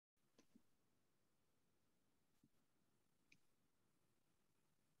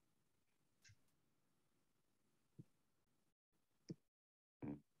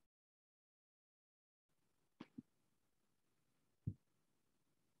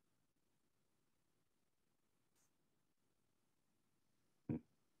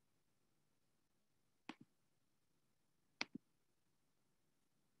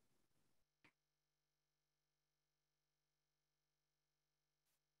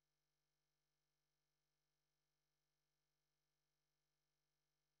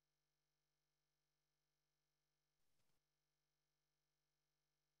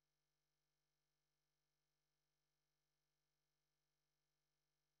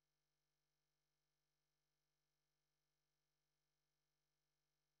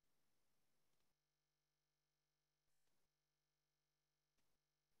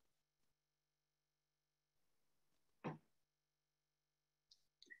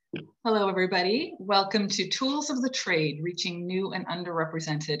Hello, everybody. Welcome to Tools of the Trade, Reaching New and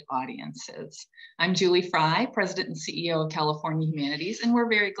Underrepresented Audiences. I'm Julie Fry, President and CEO of California Humanities, and we're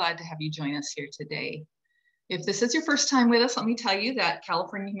very glad to have you join us here today. If this is your first time with us, let me tell you that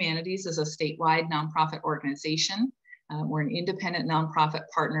California Humanities is a statewide nonprofit organization. We're an independent nonprofit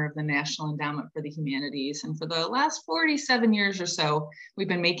partner of the National Endowment for the Humanities. And for the last 47 years or so, we've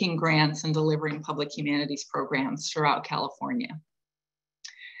been making grants and delivering public humanities programs throughout California.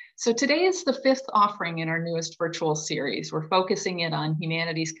 So today is the fifth offering in our newest virtual series. We're focusing it on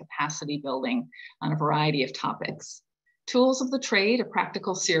humanities capacity building on a variety of topics. Tools of the Trade, a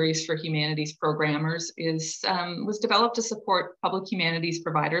practical series for humanities programmers, was developed to support public humanities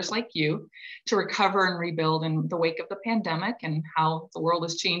providers like you to recover and rebuild in the wake of the pandemic and how the world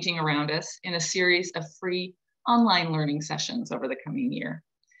is changing around us in a series of free online learning sessions over the coming year.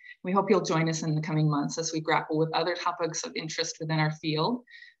 We hope you'll join us in the coming months as we grapple with other topics of interest within our field,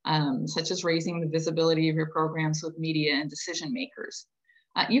 such as raising the visibility of your programs with media and decision makers.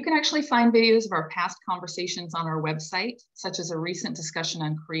 You can actually find videos of our past conversations on our website, such as a recent discussion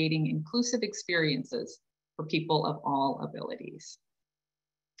on creating inclusive experiences for people of all abilities.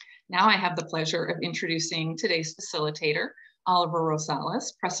 Now I have the pleasure of introducing today's facilitator, Oliver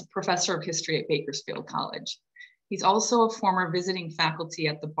Rosales, Professor of History at Bakersfield College. He's also a former visiting faculty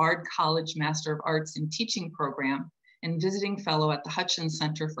at the Bard College Master of Arts in Teaching program and visiting fellow at the Hutchins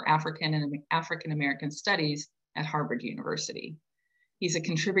Center for African and African American Studies at Harvard University. He's a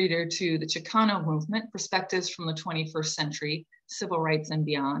contributor to the Chicano movement, Perspectives from the 21st Century, Civil Rights and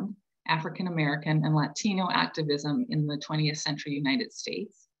Beyond, African American and Latino Activism in the 20th Century United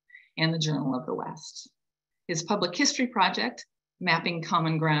States, and the Journal of the West. His public history project, Mapping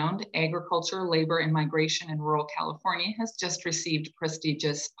Common Ground, Agriculture, Labor, and Migration in Rural California, has just received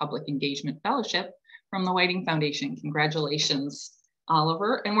prestigious public engagement fellowship from the Whiting Foundation. Congratulations,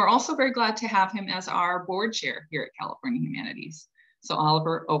 Oliver. And we're also very glad to have him as our board chair here at California Humanities. So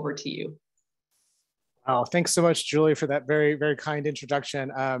Oliver, over to you. Oh, thanks so much, Julie, for that very, very kind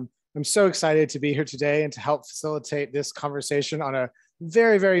introduction. I'm so excited to be here today and to help facilitate this conversation on a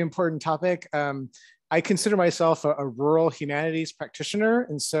very, very important topic. I consider myself a rural humanities practitioner.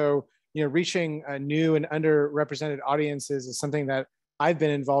 And so, reaching new and underrepresented audiences is something that I've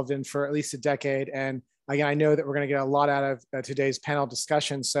been involved in for at least a decade. And again, I know that we're going to get a lot out of today's panel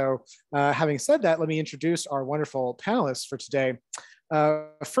discussion. So having said that, let me introduce our wonderful panelists for today.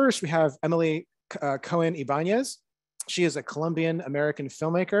 First, we have Emily Cohen Ibanez. She is a Colombian American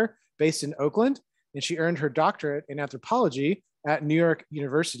filmmaker based in Oakland, and she earned her doctorate in anthropology at New York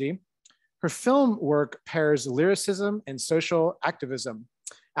University. Her film work pairs lyricism and social activism,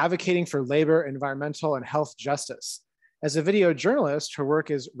 advocating for labor, environmental, and health justice. As a video journalist, her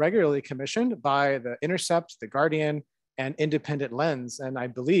work is regularly commissioned by The Intercept, The Guardian, and Independent Lens. And I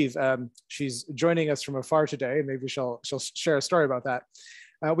believe she's joining us from afar today. Maybe she'll share a story about that.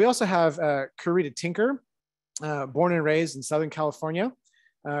 We also have Curita Tinker, born and raised in Southern California.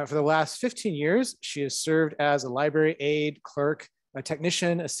 For the last 15 years, she has served as a library aide, clerk, a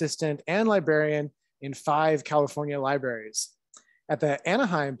technician, assistant, and librarian in 5 California libraries. At the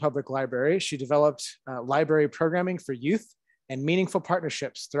Anaheim Public Library, she developed library programming for youth and meaningful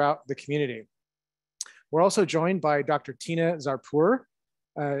partnerships throughout the community. We're also joined by Dr. Tina Zarpour.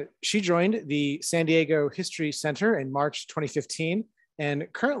 She joined the San Diego History Center in March 2015 and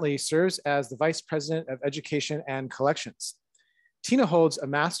currently serves as the Vice President of Education and Collections. Tina holds a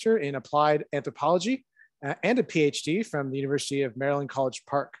Master in Applied Anthropology and a PhD from the University of Maryland College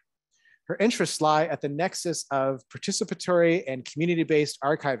Park. Her interests lie at the nexus of participatory and community-based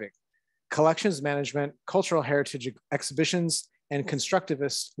archiving, collections management, cultural heritage exhibitions, and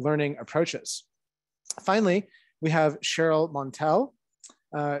constructivist learning approaches. Finally, we have Cheryl Montelle,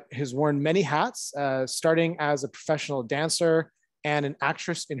 who's worn many hats, starting as a professional dancer and an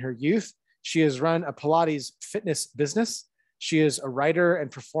actress in her youth. She has run a Pilates fitness business. She is a writer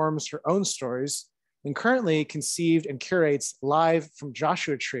and performs her own stories, and currently conceived and curates Live from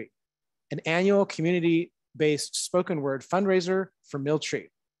Joshua Tree, an annual community-based spoken word fundraiser for Milltree.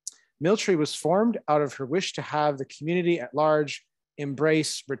 Milltree was formed out of her wish to have the community at large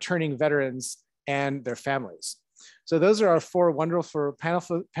embrace returning veterans and their families. So those are our 4 wonderful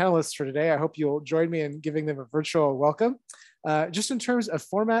panelists for today. I hope you'll join me in giving them a virtual welcome. Just in terms of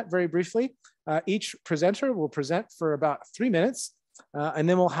format, very briefly, each presenter will present for about 3 minutes. And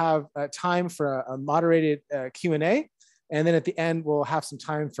then we'll have time for a moderated Q&A. And then at the end, we'll have some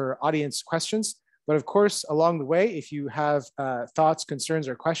time for audience questions. But of course, along the way, if you have thoughts, concerns,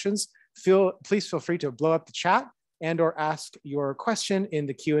 or questions, please feel free to blow up the chat and or ask your question in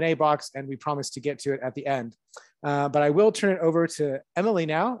the Q&A box, and we promise to get to it at the end. But I will turn it over to Emily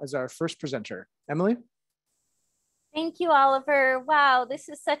now as our first presenter. Emily? Thank you, Oliver. Wow, this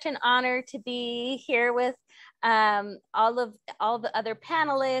is such an honor to be here with all the other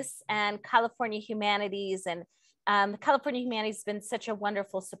panelists and California Humanities. And California Humanities has been such a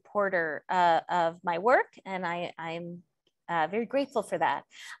wonderful supporter of my work, and I'm very grateful for that.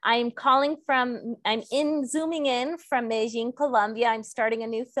 I'm zooming in from Medellin, Colombia. I'm starting a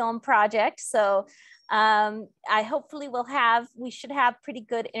new film project. So I hopefully we should have pretty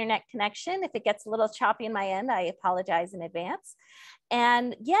good internet connection. If it gets a little choppy in my end, I apologize in advance.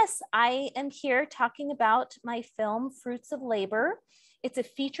 And yes, I am here talking about my film, Fruits of Labor. It's a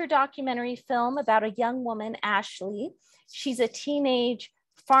feature documentary film about a young woman, Ashley. She's a teenage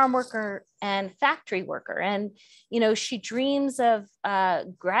farm worker and factory worker. And, you know, she dreams of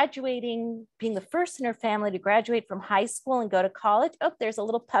graduating, being the first in her family to graduate from high school and go to college. Oh, there's a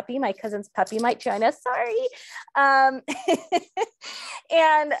little puppy. My cousin's puppy might join us, sorry.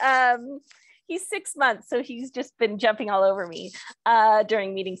 He's 6 months, so he's just been jumping all over me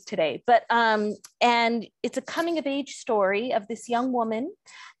during meetings today. But, and it's a coming of age story of this young woman.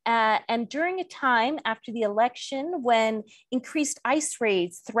 And during a time after the election, when increased ICE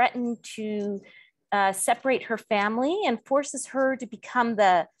raids threatened to separate her family and forces her to become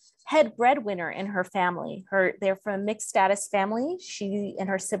the head breadwinner in her family. They're from a mixed status family. She and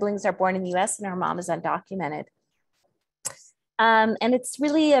her siblings are born in the US and her mom is undocumented. And it's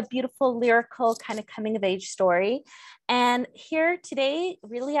really a beautiful lyrical kind of coming of age story. And here today,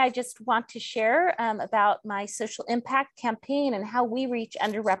 really, I just want to share about my social impact campaign and how we reach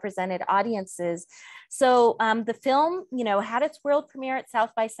underrepresented audiences. So the film, you know, had its world premiere at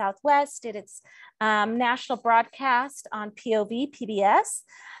South by Southwest, did its national broadcast on POV, PBS.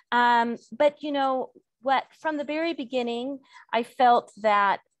 But you know what, from the very beginning, I felt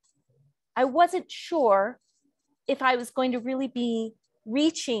that I wasn't sure if I was going to really be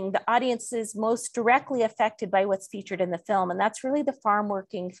reaching the audiences most directly affected by what's featured in the film. And that's really the farm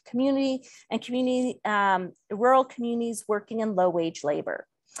working community and rural communities working in low wage labor.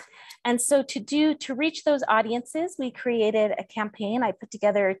 And so to reach those audiences, we created a campaign. I put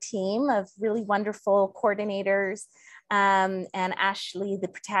together a team of really wonderful coordinators, and Ashley, the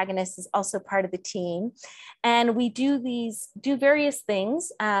protagonist, is also part of the team. And we do various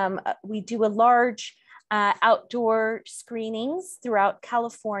things. We do a large outdoor screenings throughout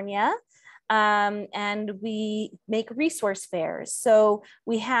California, and we make resource fairs. So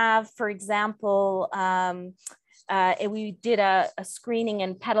we have, for example, we did a screening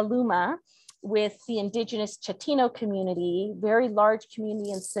in Petaluma with the indigenous Chatino community, very large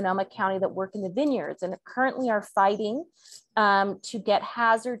community in Sonoma County that work in the vineyards and currently are fighting to get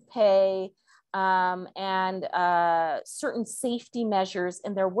hazard pay and certain safety measures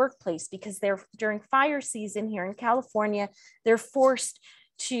in their workplace, because during fire season here in California, they're forced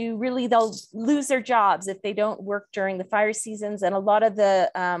to they'll lose their jobs if they don't work during the fire seasons. And a lot of the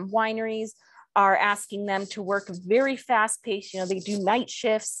wineries are asking them to work very fast paced. You know, they do night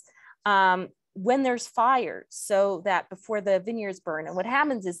shifts when there's fires, so that before the vineyards burn. And what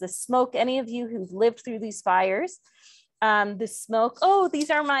happens is the smoke, any of you who've lived through these fires, the smoke, oh,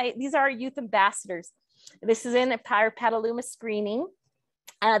 these are our youth ambassadors. This is in a Petaluma screening.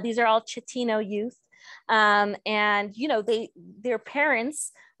 These are all Chatino youth. And, you know, their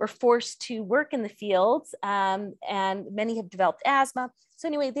parents were forced to work in the fields, and many have developed asthma. So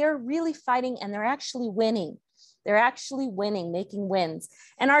anyway, they're really fighting, and they're actually winning. They're actually winning, making wins.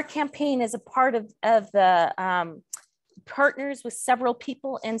 And our campaign is a part of the partners with several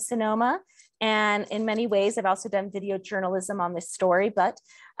people in Sonoma. And in many ways, I've also done video journalism on this story. But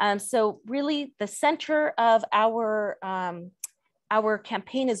so really the center of our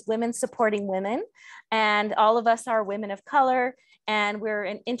campaign is women supporting women. And all of us are women of color. And we're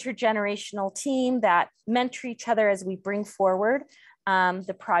an intergenerational team that mentor each other as we bring forward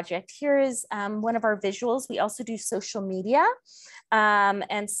the project. Here is one of our visuals. We also do social media.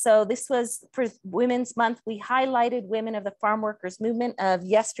 And so this was for Women's Month. We highlighted women of the farm workers movement of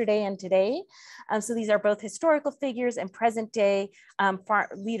yesterday and today. So these are both historical figures and present day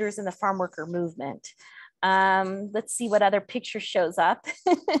leaders in the farm worker movement. Let's see what other picture shows up.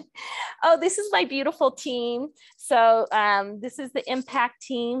 Oh, this is my beautiful team. So this is the impact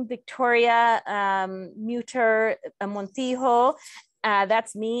team, Victoria Muter Montijo.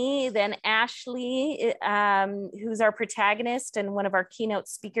 That's me. Then Ashley, who's our protagonist and one of our keynote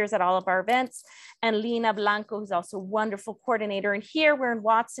speakers at all of our events, and Lina Blanco, who's also a wonderful coordinator. And here we're in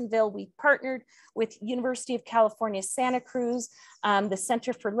Watsonville. We partnered with University of California, Santa Cruz, the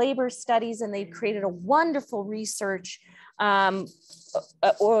Center for Labor Studies, and they've created a wonderful research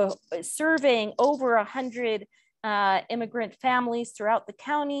surveying over 100 immigrant families throughout the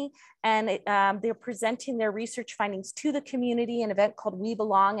county, and they're presenting their research findings to the community, an event called We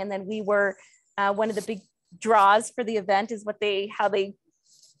Belong. And then we were one of the big draws for the event, is how they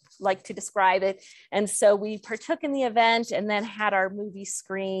like to describe it. And so we partook in the event and then had our movie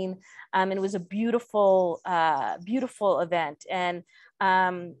screen. And it was a beautiful, beautiful event. And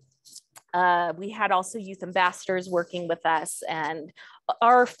we had also youth ambassadors working with us, and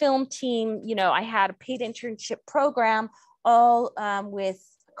our film team, you know, I had a paid internship program, all with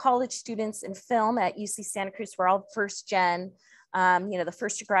college students in film at UC Santa Cruz. We're all first gen, you know, the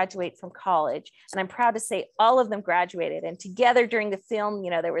first to graduate from college. And I'm proud to say all of them graduated. And together during the film,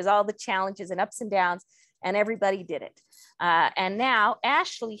 you know, there was all the challenges and ups and downs, and everybody did it. And now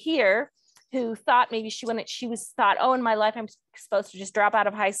Ashley here, who thought maybe she thought, oh, in my life, I'm supposed to just drop out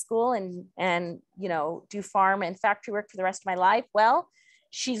of high school and you know, do farm and factory work for the rest of my life. Well,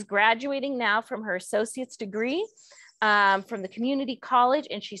 she's graduating now from her associate's degree from the community college,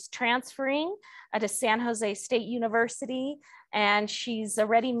 and she's transferring to San Jose State University. And she's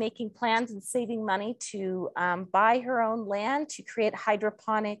already making plans and saving money to buy her own land to create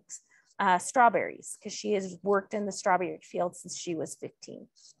hydroponics strawberries, because she has worked in the strawberry field since she was 15.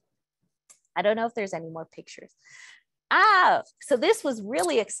 I don't know if there's any more pictures. So this was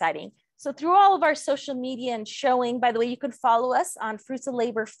really exciting. So through all of our social media and showing, by the way, you can follow us on Fruits of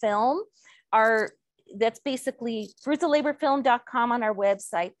Labor Film. That's basically fruitsoflaborfilm.com on our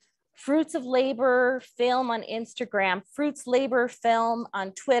website, Fruits of Labor Film on Instagram, Fruits Labor Film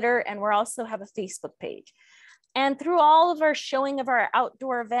on Twitter, and we also have a Facebook page. And through all of our showing of our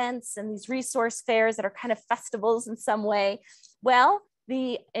outdoor events and these resource fairs that are kind of festivals in some way, well,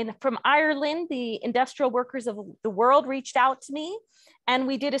 from Ireland, the Industrial Workers of the World reached out to me, and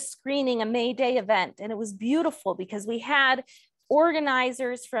we did a screening, a May Day event. And it was beautiful because we had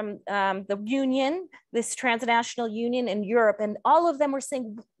organizers from the union, this transnational union in Europe, and all of them were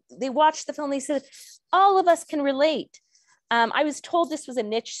saying, they watched the film, they said, all of us can relate. I was told this was a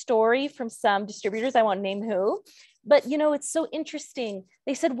niche story from some distributors, I won't name who, but you know, it's so interesting.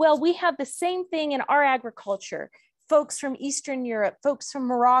 They said, well, we have the same thing in our agriculture. Folks from Eastern Europe, folks from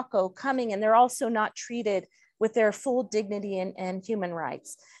Morocco coming, and they're also not treated with their full dignity and human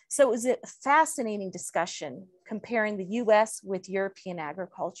rights. So it was a fascinating discussion comparing the US with European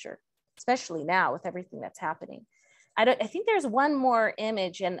agriculture, especially now with everything that's happening. I think there's one more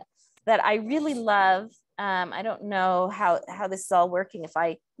image and that I really love. I don't know how this is all working, if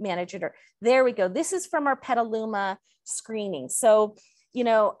I manage it, or there we go. This is from our Petaluma screening. So, you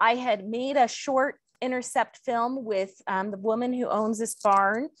know, I had made a short intercept film with the woman who owns this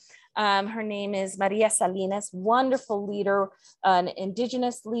barn. Her name is Maria Salinas, wonderful leader, an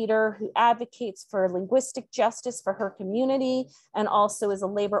indigenous leader who advocates for linguistic justice for her community, and also is a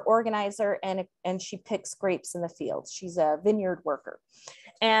labor organizer, and she picks grapes in the fields. She's a vineyard worker.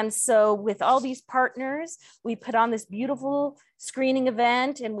 And so with all these partners, we put on this beautiful screening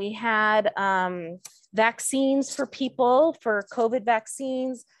event, and we had vaccines for people, for COVID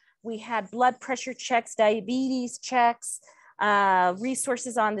vaccines. We had blood pressure checks, diabetes checks,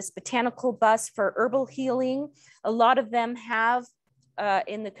 resources on this botanical bus for herbal healing. A lot of them have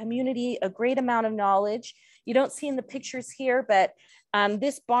in the community a great amount of knowledge. You don't see in the pictures here, but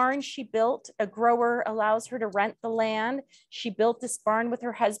this barn she built, a grower allows her to rent the land. She built this barn with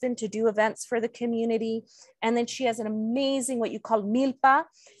her husband to do events for the community. And then she has an amazing, what you call milpa,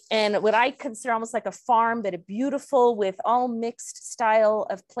 and what I consider almost like a farm, but a beautiful with all mixed style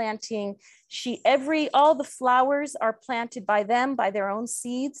of planting. All the flowers are planted by them, by their own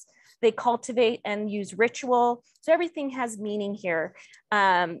seeds. They cultivate and use ritual. So everything has meaning here.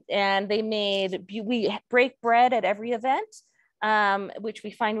 And we break bread at every event, which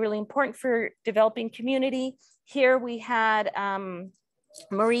we find really important for developing community. Here we had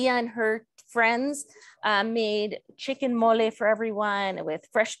Maria and her friends made chicken mole for everyone with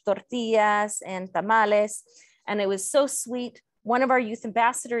fresh tortillas and tamales. And it was so sweet. One of our youth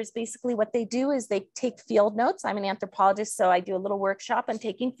ambassadors, basically what they do is they take field notes. I'm an anthropologist, so I do a little workshop on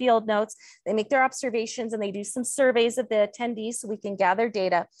taking field notes. They make their observations and they do some surveys of the attendees so we can gather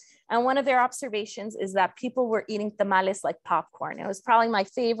data. And one of their observations is that people were eating tamales like popcorn. It was probably my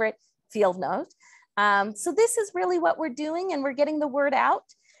favorite field note. So this is really what we're doing, and we're getting the word out.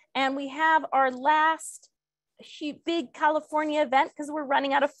 And we have our last big California event because we're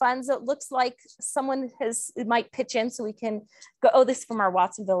running out of funds. So it looks like someone might pitch in so we can go, oh, this is from our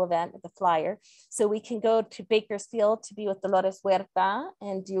Watsonville event with the flyer. So we can go to Bakersfield to be with Dolores Huerta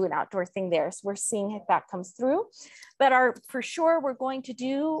and do an outdoor thing there. So we're seeing if that comes through. But for sure, we're going to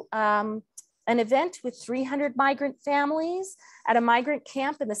do an event with 300 migrant families at a migrant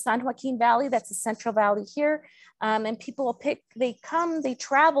camp in the San Joaquin Valley. That's the Central Valley here. And people will pick, they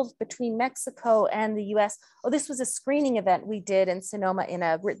traveled between Mexico and the US. Oh, this was a screening event we did in Sonoma in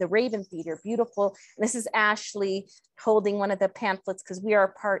the Raven Theater, beautiful. And this is Ashley holding one of the pamphlets because we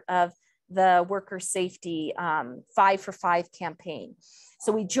are part of the worker safety 5 for 5 campaign.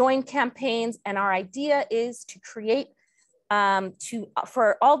 So we join campaigns, and our idea is to create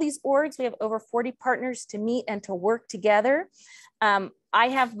for all these orgs, we have over 40 partners to meet and to work together. I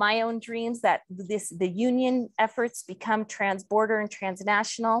have my own dreams that the union efforts become trans-border and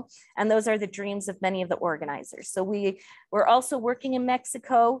transnational, and those are the dreams of many of the organizers. So we're also working in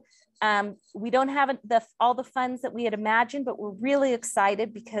Mexico. We don't have all the funds that we had imagined, but we're really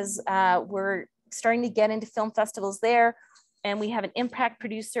excited because we're starting to get into film festivals there, and we have an impact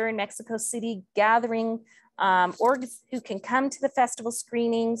producer in Mexico City gathering orgs who can come to the festival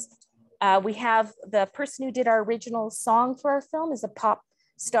screenings. We have the person who did our original song for our film is a pop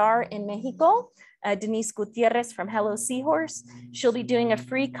star in Mexico, Denise Gutierrez from Hello Seahorse. She'll be doing a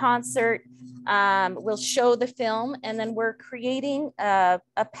free concert. We'll show the film, and then we're creating a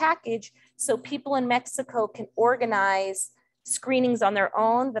package so people in Mexico can organize screenings on their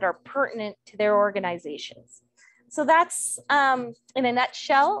own that are pertinent to their organizations. So that's, in a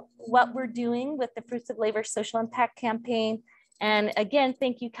nutshell, what we're doing with the Fruits of Labor Social Impact Campaign. And again,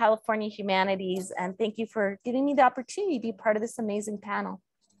 thank you, California Humanities, and thank you for giving me the opportunity to be part of this amazing panel.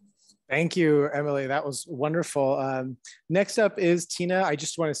 Thank you, Emily. That was wonderful. Next up is Tina. I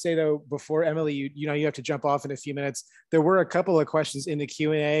just want to say though, before Emily, you know, you have to jump off in a few minutes. There were a couple of questions in the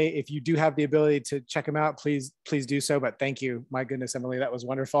Q&A. If you do have the ability to check them out, please do so. But thank you. My goodness, Emily, that was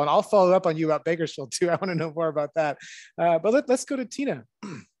wonderful. And I'll follow up on you about Bakersfield too. I want to know more about that. But let's go to Tina.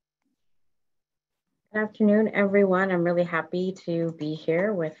 Good afternoon, everyone. I'm really happy to be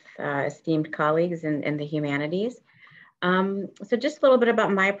here with esteemed colleagues in the humanities. So just a little bit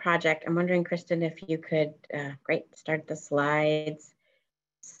about my project. I'm wondering, Kristen, if you could, great, start the slides.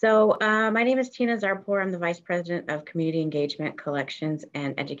 So my name is Tina Zarpour. I'm the Vice President of Community Engagement, Collections,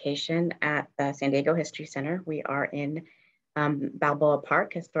 and Education at the San Diego History Center. We are in Balboa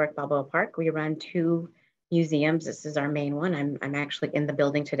Park, historic Balboa Park. We run 2 museums. This is our main one. I'm actually in the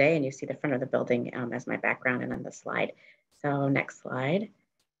building today, and you see the front of the building as my background and on the slide. So next slide.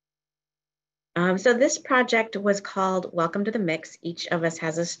 So this project was called Welcome to the Mix. Each of us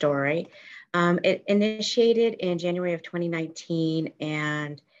has a story. It initiated in January of 2019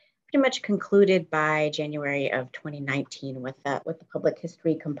 and pretty much concluded by January of 2019 with the public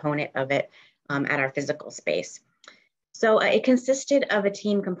history component of it at our physical space. So it consisted of a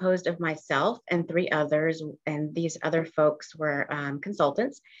team composed of myself and 3 others, and these other folks were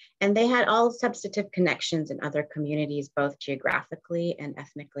consultants, and they had all substantive connections in other communities, both geographically and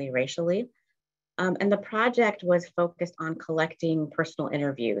ethnically, racially. And the project was focused on collecting personal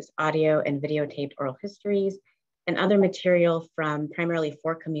interviews, audio and videotaped oral histories, and other material from primarily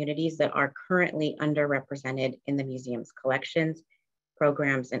 4 communities that are currently underrepresented in the museum's collections,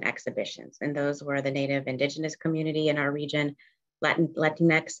 programs, and exhibitions. And those were the Native Indigenous community in our region,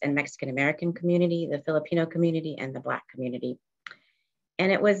 Latinx and Mexican American community, the Filipino community, and the Black community.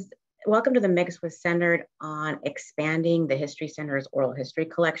 And it was, Welcome to the Mix was centered on expanding the History Center's oral history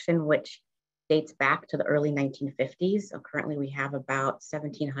collection, which dates back to the early 1950s. So currently we have about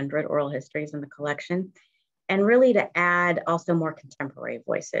 1,700 oral histories in the collection, and really to add also more contemporary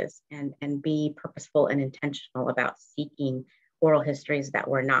voices and be purposeful and intentional about seeking oral histories that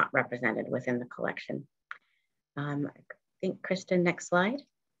were not represented within the collection. I think, Kristen, next slide.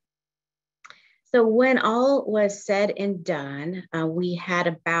 So when all was said and done, we had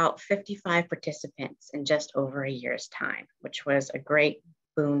about 55 participants in just over a year's time, which was a great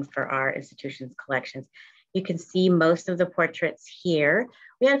boon for our institution's collections. You can see most of the portraits here.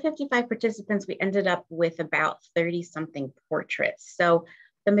 We had 55 participants. We ended up with about 30-something portraits. So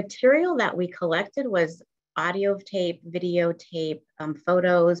the material that we collected was audio tape, videotape,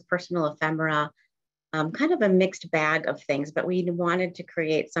 photos, personal ephemera, kind of a mixed bag of things, but we wanted to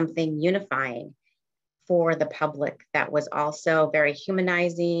create something unifying for the public that was also very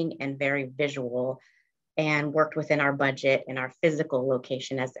humanizing and very visual, and worked within our budget and our physical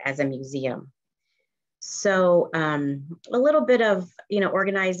location as a museum. So a little bit of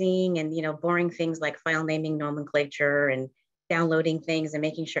organizing and boring things like file naming nomenclature and downloading things and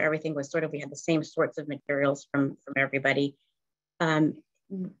making sure everything was we had the same sorts of materials from everybody.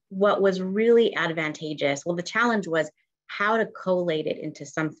 What was really advantageous, well, the challenge was how to collate it into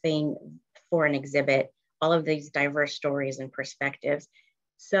something for an exhibit, all of these diverse stories and perspectives.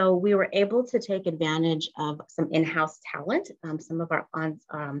 So we were able to take advantage of some in-house talent. Some of our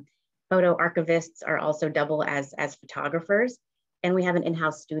photo archivists are also double as photographers. and we have an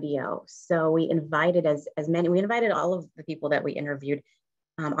in-house studio. So we invited we invited all of the people that we interviewed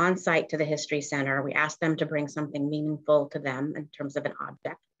on site to the History Center. We asked them to bring something meaningful to them in terms of an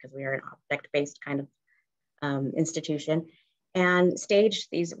object, because we are an object-based kind of institution, and staged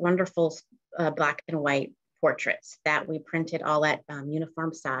these wonderful black and white portraits that we printed all at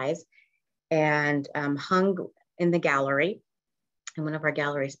uniform size and hung in the gallery, in one of our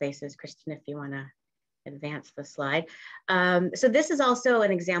gallery spaces. Kristen, if you want to advance the slide. So this is also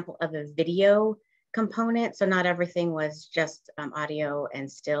an example of a video component. So not everything was just audio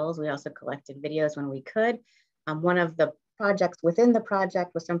and stills. We also collected videos when we could. One of the projects within the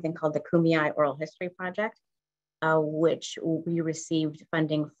project was something called the Kumeyaay Oral History Project, which we received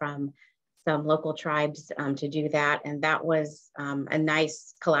funding from some local tribes to do that. And that was a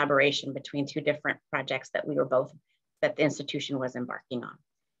nice collaboration between two different projects that that the institution was embarking on.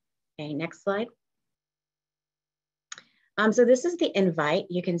 Okay, next slide. So this is the invite.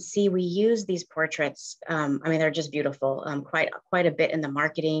 You can see we use these portraits. I mean, they're just beautiful, quite a bit in the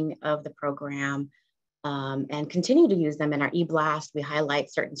marketing of the program, and continue to use them in our e-blast. We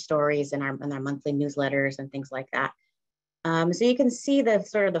highlight certain stories in our monthly newsletters and things like that. So you can see the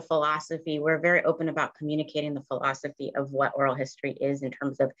sort of the philosophy. We're very open about communicating the philosophy of what oral history is in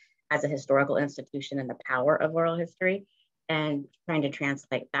terms of as a historical institution and the power of oral history, and trying to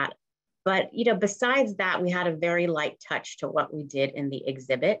translate that. But besides that, we had a very light touch to what we did in the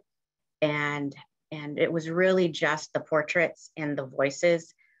exhibit, and it was really just the portraits and the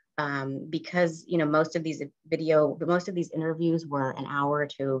voices, because most of these interviews were an hour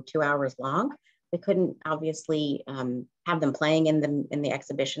to 2 hours long. We couldn't obviously have them playing in the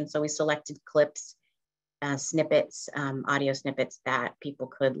exhibition, so we selected clips, snippets, audio snippets that people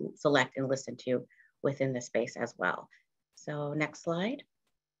could select and listen to within the space as well. So next slide.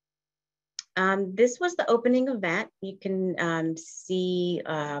 This was the opening event. You can see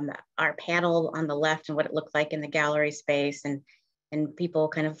our panel on the left and what it looked like in the gallery space, and people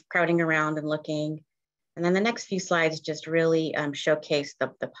kind of crowding around and looking. And then the next few slides just really showcase the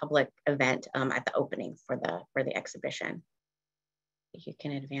public event at the opening for the exhibition. If you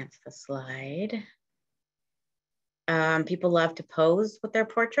can advance the slide. People love to pose with their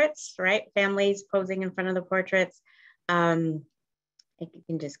portraits, right? Families posing in front of the portraits. You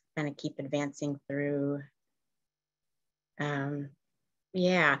can just kind of keep advancing through.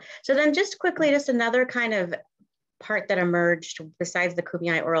 Yeah, so then just quickly, just another kind of part that emerged besides the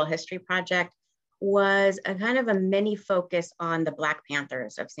Kumeyaay Oral History Project was a kind of a mini focus on the Black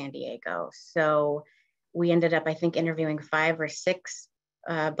Panthers of San Diego. So we ended up, I think, interviewing 5 or 6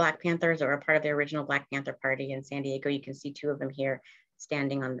 Black Panthers, or a part of the original Black Panther Party in San Diego. You can see 2 of them here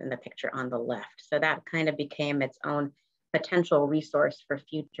standing in the picture on the left. So that kind of became its own potential resource for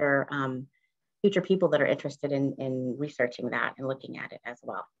future people that are interested in researching that and looking at it as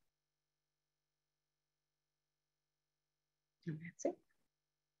well. And that's it.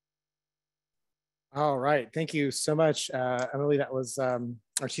 All right, thank you so much, Emily. That was,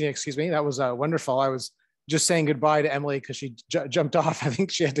 or Tina, excuse me, that was wonderful. I was just saying goodbye to Emily because she jumped off. I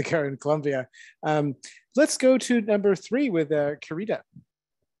think she had to go in Columbia. Let's go to number 3 with Curita.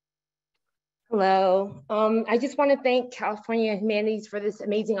 Hello. I just want to thank California Humanities for this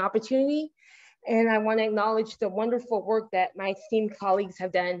amazing opportunity. And I want to acknowledge the wonderful work that my esteemed colleagues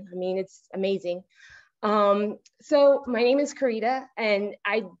have done. I mean, it's amazing. So my name is Curita, and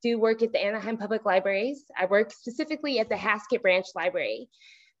I do work at the Anaheim Public Libraries. I work specifically at the Haskett Branch Library.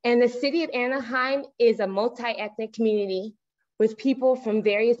 And the city of Anaheim is a multi-ethnic community with people from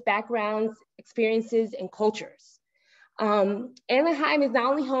various backgrounds, experiences, and cultures. Anaheim is not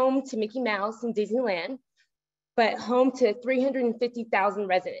only home to Mickey Mouse and Disneyland, but home to 350,000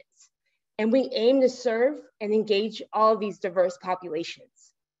 residents. And we aim to serve and engage all of these diverse populations.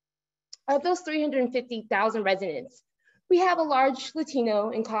 Of those 350,000 residents, we have a large Latino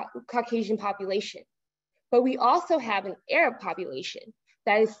and Caucasian population, but we also have an Arab population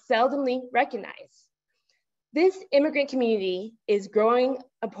that is seldomly recognized. This immigrant community is growing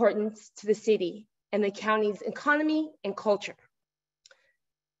importance to the city and the county's economy and culture.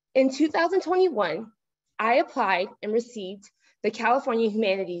 In 2021, I applied and received the California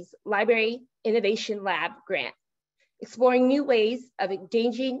Humanities Library Innovation Lab grant, exploring new ways of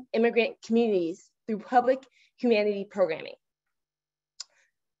engaging immigrant communities through public humanity programming.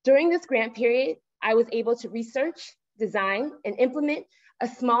 During this grant period, I was able to research, design, and implement a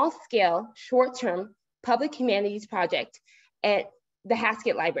small-scale, short-term public humanities project at the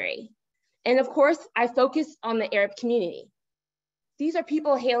Haskett Library. And of course, I focused on the Arab community. These are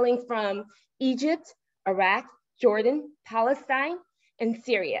people hailing from Egypt, Iraq, Jordan, Palestine, and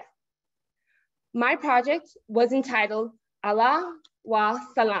Syria. My project was entitled Ahlan wa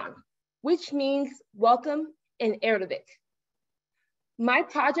Sahlan, which means welcome in Arabic. My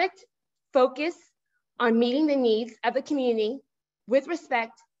project focused on meeting the needs of the community with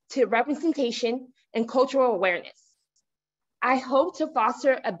respect to representation and cultural awareness. I hope to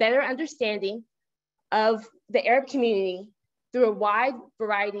foster a better understanding of the Arab community through a wide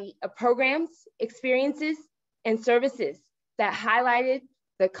variety of programs, experiences, and services that highlighted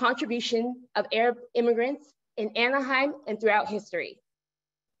the contribution of Arab immigrants in Anaheim and throughout history.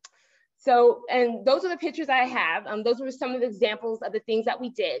 So, and those are the pictures I have. Those were some of the examples of the things that we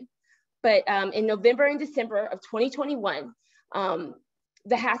did. But in November and December of 2021,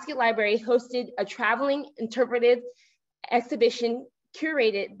 the Haskett Library hosted a traveling interpretive exhibition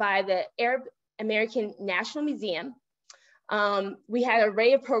curated by the Arab American National Museum. We had an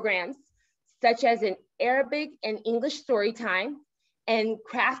array of programs such as an Arabic and English story time and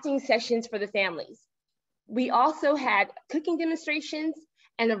crafting sessions for the families. We also had cooking demonstrations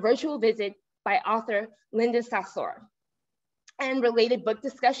and a virtual visit by author Linda Zarpour, and related book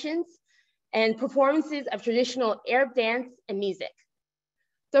discussions and performances of traditional Arab dance and music.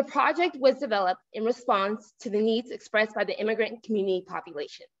 The project was developed in response to the needs expressed by the immigrant community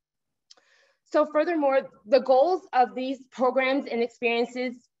population. So furthermore, the goals of these programs and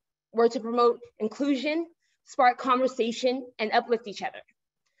experiences were to promote inclusion, spark conversation, and uplift each other.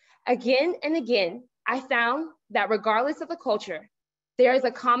 Again and again, I found that regardless of the culture, there is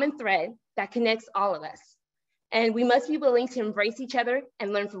a common thread that connects all of us. And we must be willing to embrace each other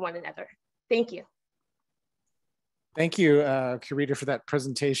and learn from one another. Thank you. Thank you, Curita, for that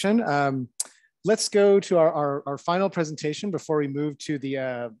presentation. Let's go to our final presentation before we move to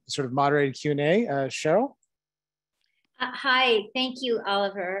the sort of moderated Q&A. Cheryl? Hi, thank you,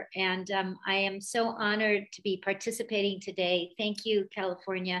 Oliver. And I am so honored to be participating today. Thank you,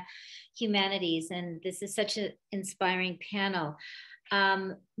 California Humanities. And this is such an inspiring panel.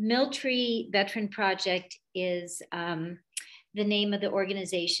 Milltree Veteran Project is the name of the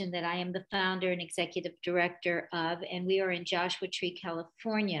organization that I am the founder and executive director of, and we are in Joshua Tree,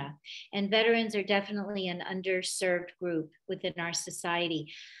 California. And veterans are definitely an underserved group within our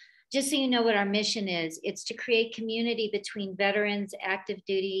society. Just so you know what our mission is, it's to create community between veterans, active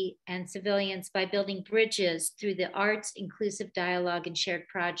duty, and civilians by building bridges through the arts, inclusive dialogue, and shared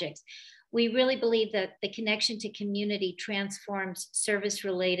projects. We really believe that the connection to community transforms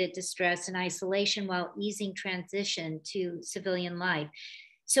service-related distress and isolation while easing transition to civilian life.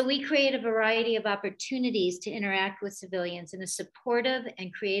 So we create a variety of opportunities to interact with civilians in a supportive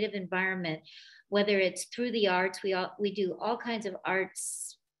and creative environment, whether it's through the arts. We do all kinds of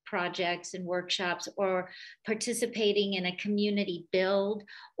arts projects and workshops, or participating in a community build,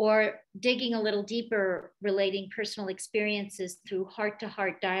 or digging a little deeper, relating personal experiences through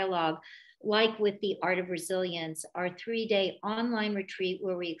heart-to-heart dialogue, like with the Art of Resilience, our 3-day online retreat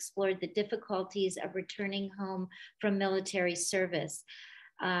where we explored the difficulties of returning home from military service.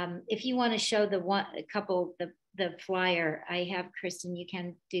 If you want to show the flyer, I have, Kristen, you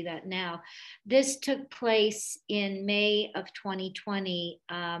can do that now. This took place in May of 2020.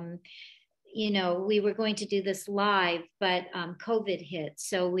 You know, we were going to do this live, but COVID hit.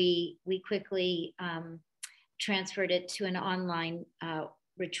 So we quickly transferred it to an online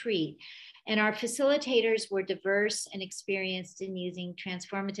retreat. And our facilitators were diverse and experienced in using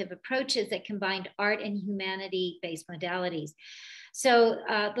transformative approaches that combined art and humanity-based modalities. So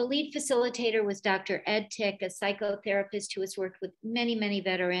the lead facilitator was Dr. Ed Tick, a psychotherapist who has worked with many, many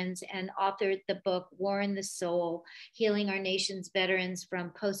veterans and authored the book War in the Soul, Healing Our Nation's Veterans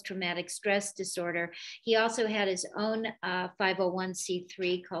from Post-Traumatic Stress Disorder. He also had his own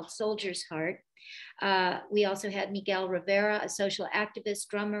 501c3 called Soldier's Heart. We also had Miguel Rivera, a social activist,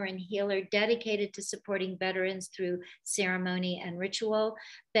 drummer, and healer dedicated to supporting veterans through ceremony and ritual.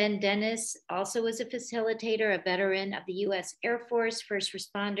 Ben Dennis also was a facilitator, a veteran of the U.S. Air Force, first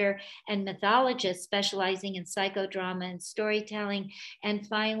responder, and mythologist specializing in psychodrama and storytelling. And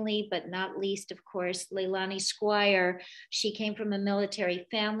finally, but not least, of course, Leilani Squire. She came from a military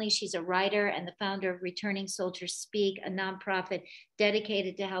family. She's a writer and the founder of Returning Soldiers Speak, a nonprofit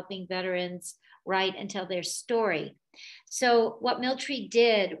dedicated to helping veterans write and tell their story. So what Milltree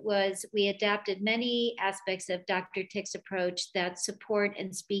did was we adapted many aspects of Dr. Tick's approach that support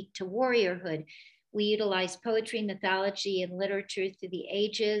and speak to warriorhood. We utilized poetry, mythology, and literature through the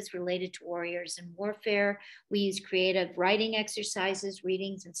ages related to warriors and warfare. We used creative writing exercises,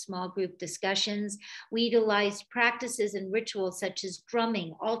 readings, and small group discussions. We utilized practices and rituals such as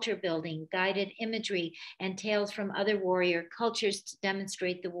drumming, altar building, guided imagery, and tales from other warrior cultures to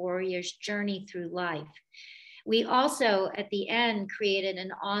demonstrate the warrior's journey through life. We also, at the end, created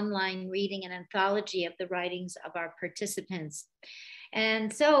an online reading and anthology of the writings of our participants.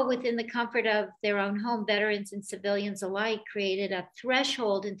 And so within the comfort of their own home, veterans and civilians alike created a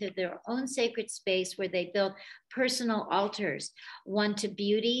threshold into their own sacred space where they built personal altars, one to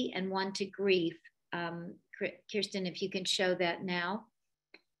beauty and one to grief. Kirsten, if you can show that now,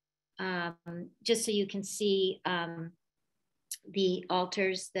 just so you can see the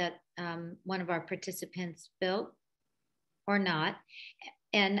altars that one of our participants built or not.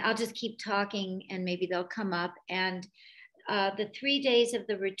 And I'll just keep talking and maybe they'll come up. And the 3 days of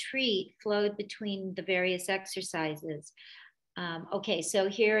the retreat flowed between the various exercises. Okay, so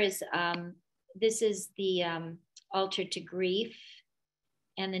here is, this is the altar to grief,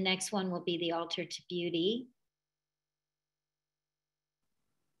 and the next one will be the altar to beauty.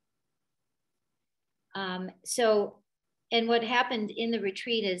 And what happened in the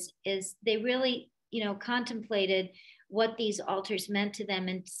retreat is they really, contemplated what these altars meant to them,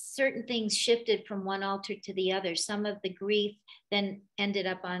 and certain things shifted from one altar to the other. Some of the grief then ended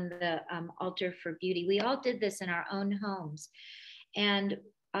up on the altar for beauty. We all did this in our own homes. And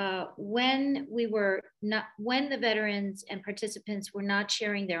when the veterans and participants were not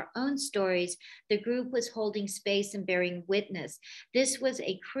sharing their own stories, the group was holding space and bearing witness. This was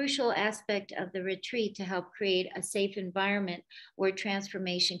a crucial aspect of the retreat to help create a safe environment where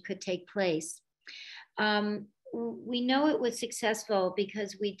transformation could take place. We know it was successful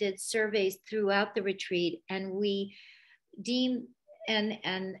because we did surveys throughout the retreat, and we deemed,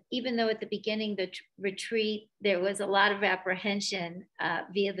 and even though at the beginning the retreat there was a lot of apprehension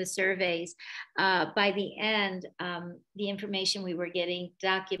via the surveys, by the end the information we were getting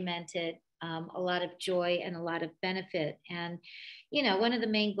documented a lot of joy and a lot of benefit. And one of the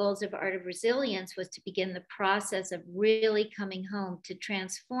main goals of Art of Resilience was to begin the process of really coming home, to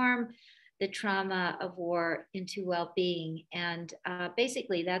transform the trauma of war into well-being. And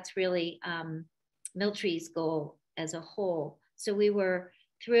basically that's really Miltree's goal as a whole. So we were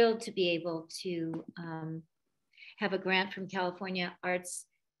thrilled to be able to have a grant from California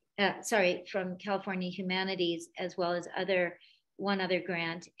from California Humanities, as well as one other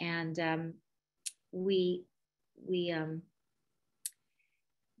grant. And we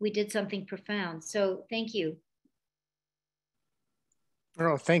did something profound. So thank you.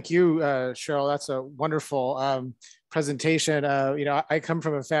 Oh, thank you, Cheryl. That's a wonderful presentation. I come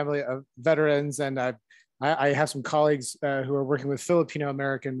from a family of veterans, and I have some colleagues who are working with Filipino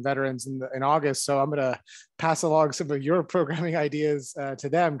American veterans in August. So I'm going to pass along some of your programming ideas to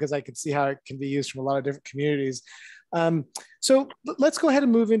them, because I can see how it can be used from a lot of different communities. So let's go ahead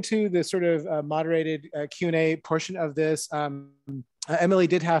and move into the sort of moderated Q&A portion of this. Emily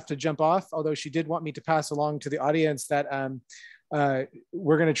did have to jump off, although she did want me to pass along to the audience that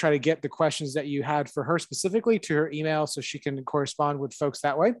we're going to try to get the questions that you had for her specifically to her email, so she can correspond with folks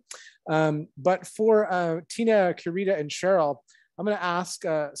that way. But for Tina, Curita, and Cheryl, I'm going to ask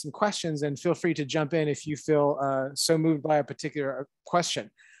some questions, and feel free to jump in if you feel so moved by a particular question.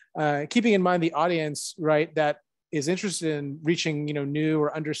 Keeping in mind the audience, right, that is interested in reaching new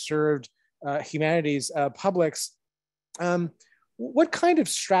or underserved humanities publics, what kind of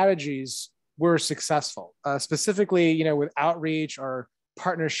strategies were successful, specifically, with outreach or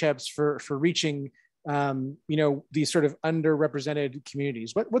partnerships for reaching, these sort of underrepresented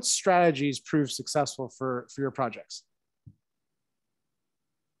communities? What strategies proved successful for your projects?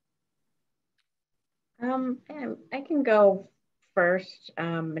 I can go first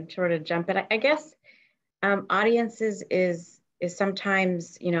and sort of jump in. I guess audiences is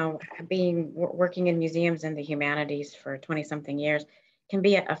sometimes, working in museums and the humanities for 20-something years can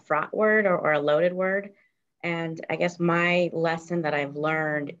be a fraught word or a loaded word. And I guess my lesson that I've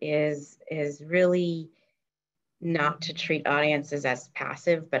learned is really not to treat audiences as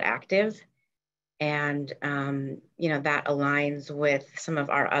passive, but active. And, that aligns with some of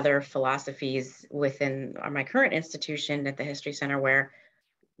our other philosophies within my current institution at the History Center, where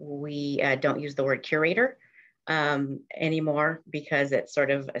we don't use the word curator anymore, because it's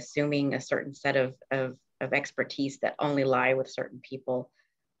sort of assuming a certain set of expertise that only lie with certain people.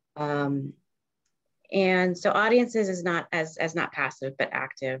 And so audiences is not as not passive, but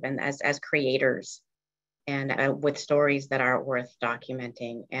active, and as creators, and with stories that are worth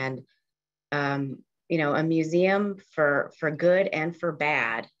documenting. And a museum for good and for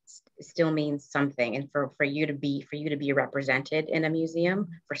bad still means something. And for you to be represented in a museum,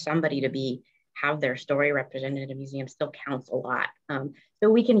 for somebody to have their story represented in a museum still counts a lot. So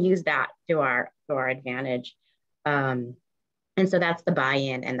we can use that to our advantage. And so that's the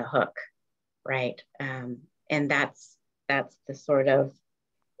buy-in and the hook, right? And that's the sort of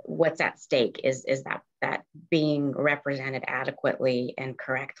what's at stake is that being represented adequately and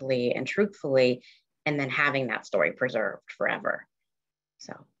correctly and truthfully, and then having that story preserved forever.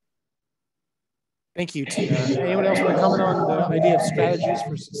 So. Thank you, Tina. Anyone else want to comment on the idea of strategies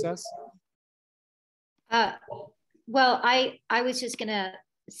for success? Well, I was just going to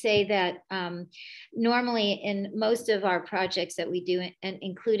say that normally in most of our projects that we do, and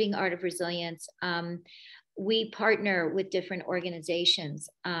including Art of Resilience, we partner with different organizations.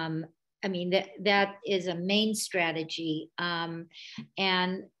 I mean, that is a main strategy.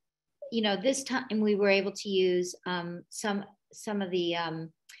 And, you know, this time we were able to use some of the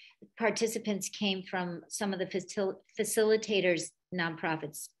participants came from some of the facilitators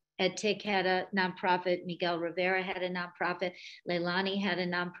nonprofits. EdTech had a nonprofit, Miguel Rivera had a nonprofit, Leilani had a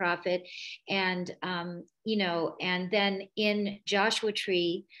nonprofit, and you know, and then in Joshua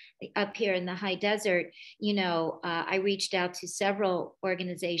Tree, up here in the high desert, you know, I reached out to several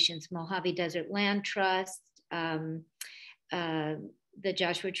organizations, Mojave Desert Land Trust, the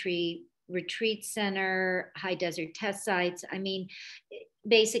Joshua Tree Retreat Center, High Desert Test Sites. I mean,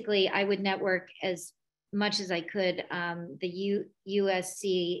 basically, I would network as much as I could. The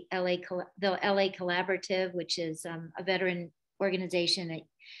USC the LA Collaborative, which is a veteran organization at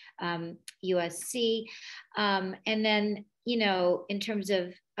USC. And then, you know, in terms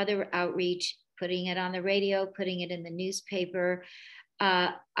of other outreach, putting it on the radio, putting it in the newspaper,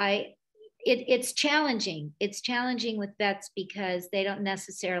 it's challenging. It's challenging with vets because they don't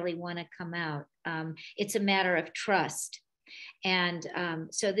necessarily want to come out. It's a matter of trust. And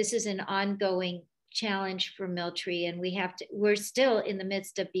so this is an ongoing challenge for Miltree, and we're still in the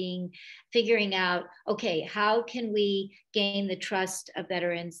midst of figuring out, okay, how can we gain the trust of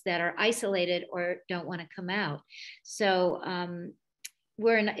veterans that are isolated or don't want to come out? So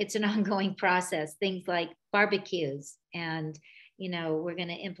it's an ongoing process, things like barbecues, and you know, we're going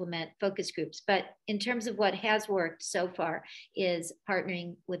to implement focus groups. But in terms of what has worked so far is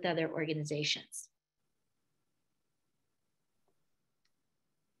partnering with other organizations.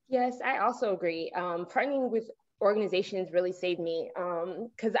 Yes, I also agree. Partnering with organizations really saved me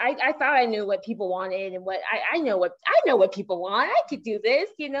because I thought I knew what people wanted and what I know what people want. I could do this,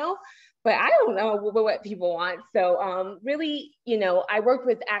 you know, but I don't know what people want. So really, you know, I worked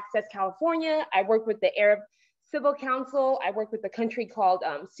with Access California. I worked with the Arab Civil Council. I worked with a country called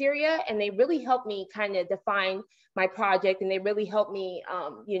Syria, and they really helped me kind of define my project, and they really helped me,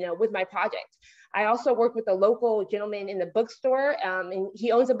 you know, with my project. I also worked with a local gentleman in the bookstore, and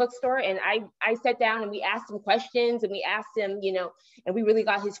he owns a bookstore, and I sat down and we asked him questions, and we asked him, you know, and we really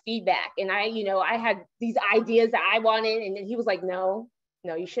got his feedback. And I had these ideas that I wanted, and then he was like, no,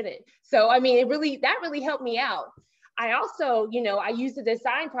 you shouldn't. So, I mean, that really helped me out. I also, you know, I used the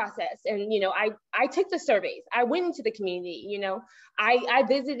design process, and, you know, I took the surveys. I went into the community, you know, I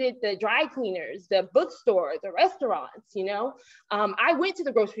visited the dry cleaners, the bookstore, the restaurants, you know, I went to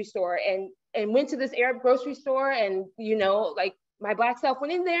the grocery store and went to this Arab grocery store, and, you know, like my Black self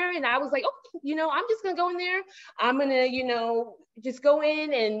went in there, and I was like, oh, you know, I'm just gonna go in there. I'm gonna, you know, just go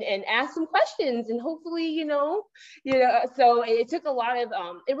in and ask some questions, and hopefully, you know, so it took a lot of,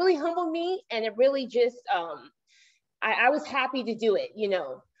 it really humbled me, and it really just, I was happy to do it, you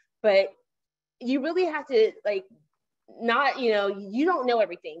know, but you really have to, like, not, you know, you don't know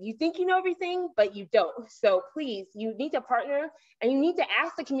everything. You think you know everything, but you don't. So please, you need to partner, and you need to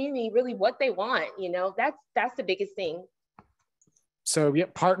ask the community really what they want. You know, that's the biggest thing. So yeah,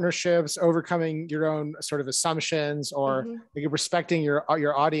 partnerships, overcoming your own sort of assumptions, or respecting your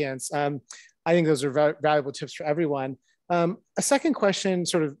audience. I think those are valuable tips for everyone. A second question,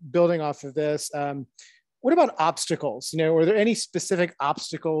 sort of building off of this, what about obstacles? You know, were there any specific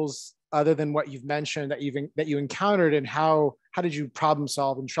obstacles other than what you've mentioned that you encountered, and how did you problem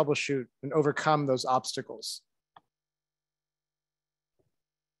solve and troubleshoot and overcome those obstacles?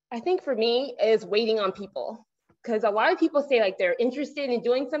 I think for me is waiting on people, because a lot of people say like they're interested in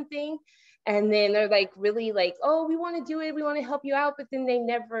doing something, and then they're like really like, oh, we want to do it, we want to help you out, but then they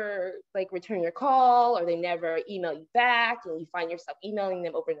never like return your call, or they never email you back, and you find yourself emailing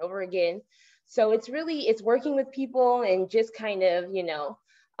them over and over again. So it's working with people and just kind of, you know,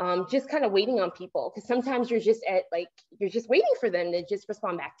 just kind of waiting on people, because sometimes you're just waiting for them to just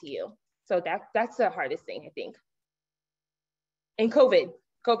respond back to you. So that's the hardest thing, I think. And COVID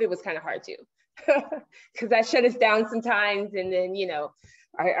was kind of hard too, because that shut us down sometimes. And then, you know,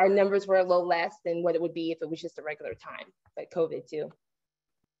 our numbers were a little less than what it would be if it was just a regular time, but COVID too.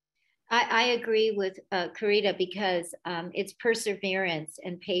 I agree with Curita, because it's perseverance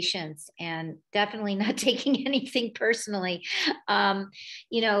and patience, and definitely not taking anything personally,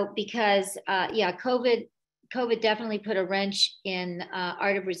 you know, because yeah, COVID COVID definitely put a wrench in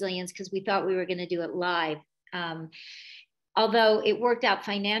Art of Resilience because we thought we were going to do it live. Although it worked out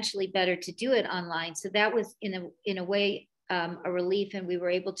financially better to do it online. So that was in a way a relief, and we were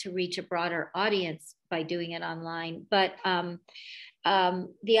able to reach a broader audience by doing it online. But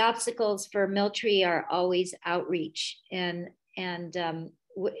the obstacles for Miltree are always outreach. And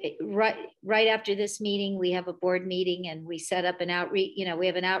right after this meeting, we have a board meeting and we set up an outreach, we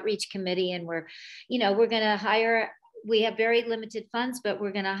have an outreach committee, and we're going to hire, we have very limited funds, but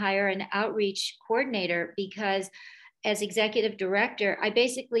we're going to hire an outreach coordinator because as executive director, I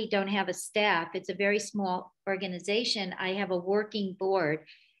basically don't have a staff. It's a very small organization. I have a working board.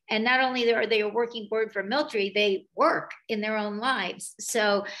 And not only are they a working board for Miltree, they work in their own lives.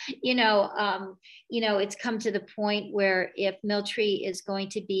 So, it's come to the point where if Miltree is going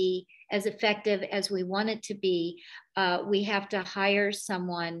to be as effective as we want it to be, we have to hire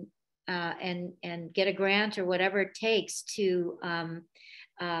someone and get a grant or whatever it takes to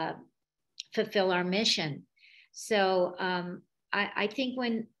fulfill our mission. So I think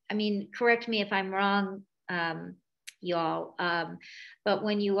correct me if I'm wrong, y'all, but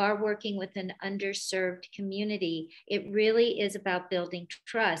when you are working with an underserved community, it really is about building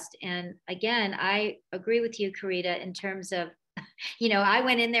trust. And again, I agree with you, Curita, in terms of, I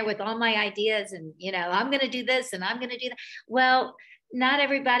went in there with all my ideas and, I'm going to do this and I'm going to do that. Well, not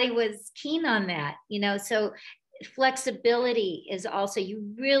everybody was keen on that, so flexibility is also,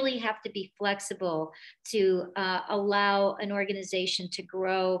 you really have to be flexible to allow an organization to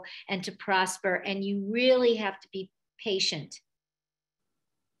grow and to prosper. And you really have to be patient.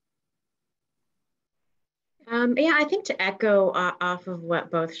 Yeah, I think to echo off of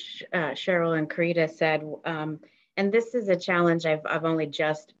what both Cheryl and Curita said, and this is a challenge I've only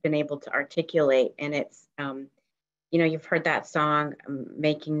just been able to articulate, and it's, you've heard that song,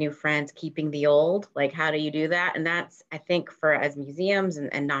 making new friends, keeping the old, like how do you do that? And that's, I think, for as museums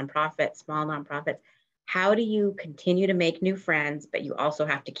and nonprofits, small nonprofits, how do you continue to make new friends, but you also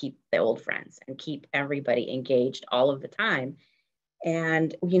have to keep the old friends and keep everybody engaged all of the time.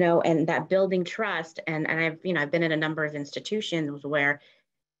 And, and that building trust. And I've been in a number of institutions where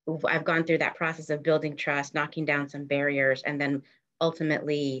I've gone through that process of building trust, knocking down some barriers, and then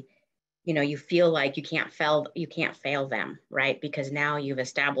ultimately, you feel like you can't fail them, right? Because now you've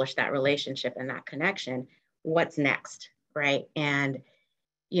established that relationship and that connection. What's next, right? And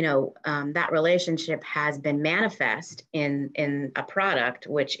that relationship has been manifest in a product,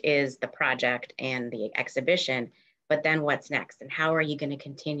 which is the project and the exhibition. But then what's next, and how are you going to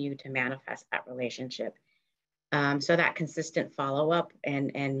continue to manifest that relationship? So that consistent follow-up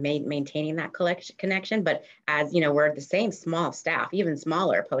and maintaining that connection. But as we're the same small staff, even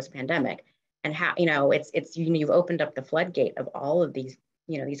smaller post-pandemic, and how it's you've opened up the floodgate of all of these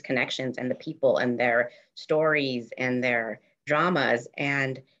these connections and the people and their stories and their dramas,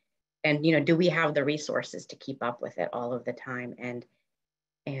 and do we have the resources to keep up with it all of the time and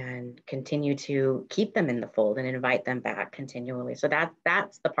continue to keep them in the fold and invite them back continually? So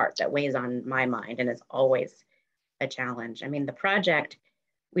that's the part that weighs on my mind and is always a challenge. I mean, the project,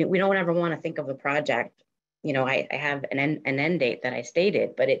 we don't ever want to think of the project, I have an end date that I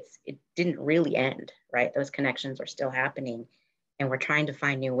stated, but it didn't really end, right? Those connections are still happening, and we're trying to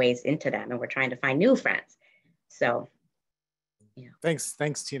find new ways into them, and we're trying to find new friends. So, yeah.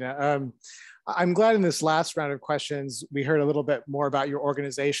 Thanks, Tina. I'm glad in this last round of questions, we heard a little bit more about your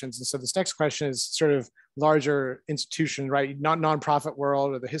organizations. And so this next question is sort of larger institution, right? Not nonprofit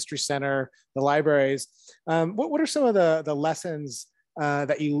world or the History Center, the libraries. What are some of the lessons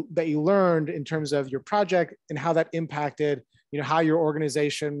that you learned in terms of your project and how that impacted, how your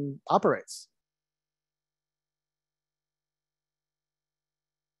organization operates?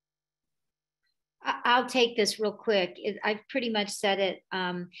 I'll take this real quick. I've pretty much said it.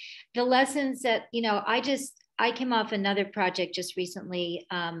 The lessons that, I came off another project just recently,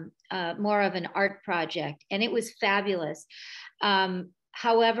 more of an art project, and it was fabulous.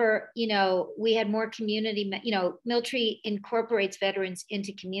 However, we had more community, Miltree incorporates veterans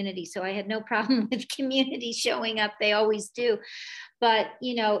into community. So I had no problem with community showing up. They always do. But,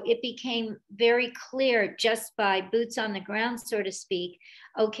 it became very clear just by boots on the ground, so to speak.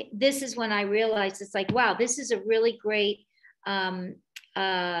 Okay, this is when I realized it's like, wow, this is a really great art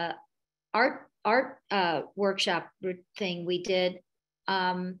workshop thing we did.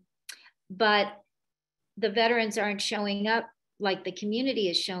 But the veterans aren't showing up like the community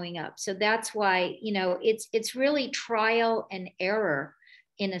is showing up. So that's why, it's really trial and error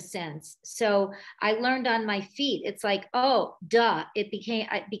in a sense. So I learned on my feet. It's like, oh, duh.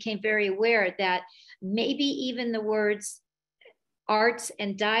 I became very aware that maybe even the words arts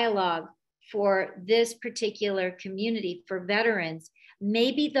and dialogue for this particular community, for veterans,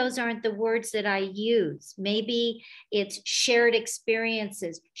 maybe those aren't the words that I use. Maybe it's shared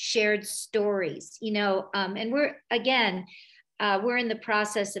experiences, shared stories, you know, and we're in the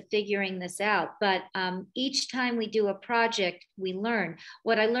process of figuring this out, but each time we do a project, we learn.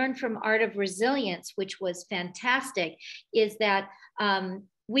 What I learned from Art of Resilience, which was fantastic, is that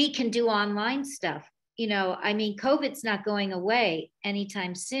we can do online stuff. You know, I mean, COVID's not going away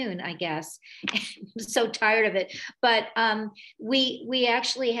anytime soon, I guess. I'm so tired of it. But we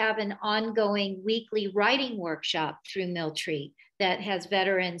actually have an ongoing weekly writing workshop through Milltree that has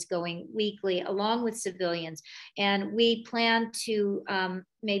veterans going weekly along with civilians. And we plan to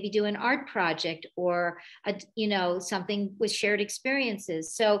maybe do an art project or, something with shared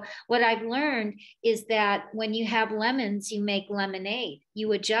experiences. So what I've learned is that when you have lemons, you make lemonade,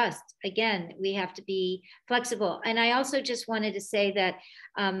 you adjust. Again, we have to be flexible. And I also just wanted to say that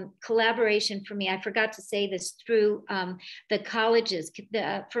collaboration for me, I forgot to say this, through the colleges.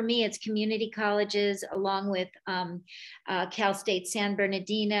 For me, it's community colleges along with Cal State San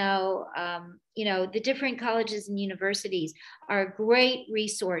Bernardino. The different colleges and universities are a great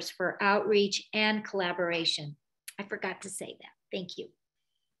resource for outreach and collaboration. I forgot to say that. Thank you.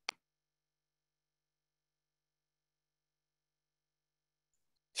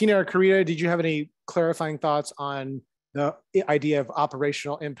 Tina or Curita, did you have any clarifying thoughts on the idea of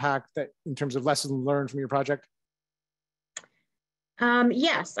operational impact that in terms of lessons learned from your project?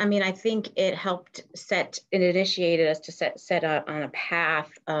 Yes, I mean, I think it helped it initiated us to set on a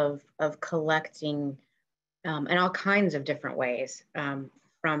path of collecting in all kinds of different ways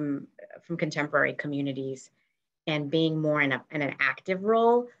from contemporary communities, and being more in an active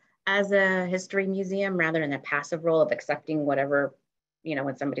role as a history museum rather than a passive role of accepting whatever,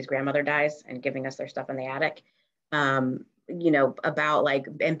 when somebody's grandmother dies and giving us their stuff in the attic. About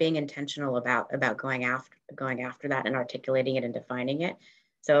and being intentional about going after that and articulating it and defining it.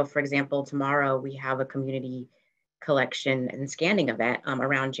 So for example, tomorrow we have a community collection and scanning event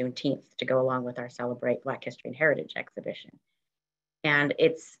around Juneteenth to go along with our Celebrate Black History and Heritage exhibition. And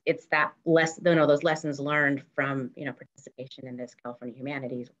it's those lessons learned from participation in this California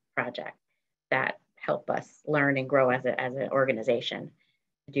Humanities project that help us learn and grow as an organization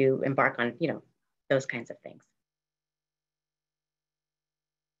to embark on those kinds of things.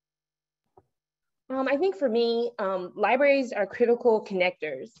 I think for me, libraries are critical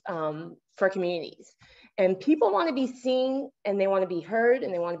connectors for communities. And people want to be seen, and they want to be heard,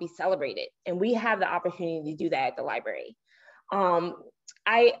 and they want to be celebrated. And we have the opportunity to do that at the library. I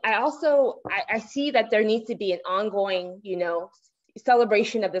see that there needs to be an ongoing,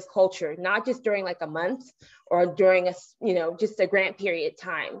 celebration of this culture, not just during like a month or during just a grant period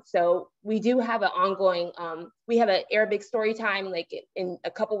time. So we do have an ongoing, we have an Arabic story time like in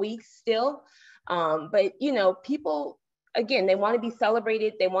a couple weeks still. But people, again, they want to be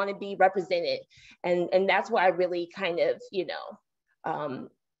celebrated, they want to be represented. And that's why I really kind of,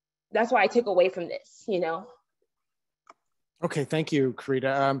 that's why I took away from this, Okay, thank you,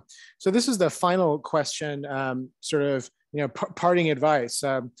 Curita. So this is the final question, sort of, parting advice.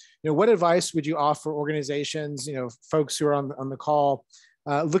 What advice would you offer organizations, folks who are on the call,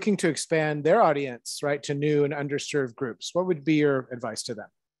 looking to expand their audience, right, to new and underserved groups? What would be your advice to them?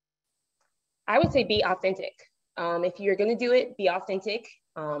 I would say be authentic. If you're going to do it, be authentic.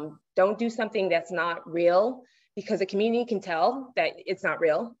 Don't do something that's not real, because the community can tell that it's not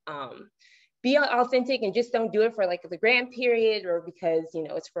real. Be authentic, and just don't do it for like the grant period or because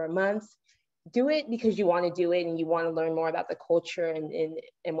it's for a month. Do it because you want to do it and you want to learn more about the culture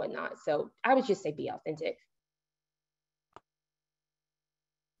and whatnot. So I would just say be authentic.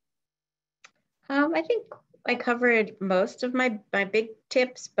 I think I covered most of my big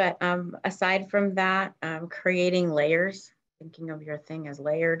tips, but aside from that, creating layers, thinking of your thing as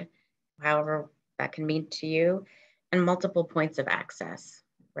layered, however that can mean to you, and multiple points of access,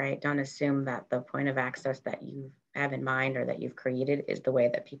 right? Don't assume that the point of access that you have in mind or that you've created is the way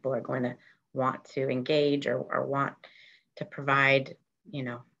that people are going to want to engage or want to provide,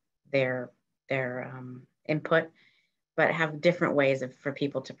 their input, but have different ways for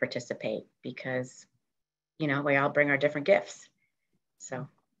people to participate, because we all bring our different gifts. So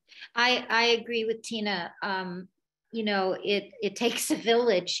I agree with Tina. It takes a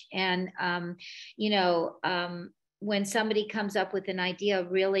village, and when somebody comes up with an idea,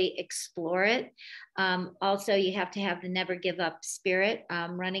 really explore it. Also, you have to have the never give up spirit.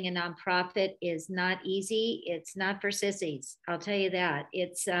 Running a nonprofit is not easy. It's not for sissies. I'll tell you that.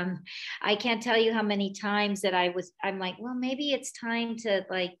 It's I can't tell you how many times that I'm like, well, maybe it's time to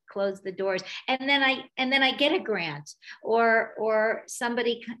like close the doors. And then I get a grant, or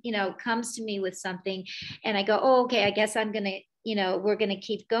somebody, you know, comes to me with something, and I go, oh, okay, I guess I'm gonna, you know, we're going to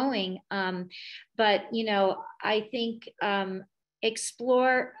keep going. But, you know, I think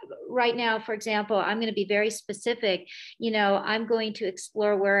explore right now, for example, I'm going to be very specific. You know, I'm going to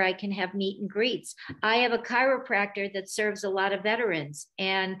explore where I can have meet and greets. I have a chiropractor that serves a lot of veterans,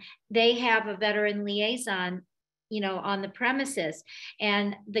 and they have a veteran liaison, you know, on the premises.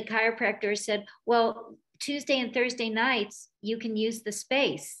 And the chiropractor said, well, Tuesday and Thursday nights, you can use the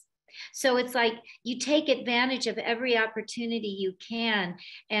space. So it's like you take advantage of every opportunity you can,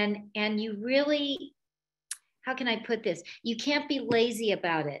 and you really, how can I put this? You can't be lazy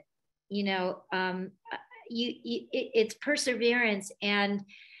about it. You know, it's perseverance, and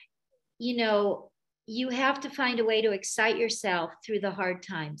you know, you have to find a way to excite yourself through the hard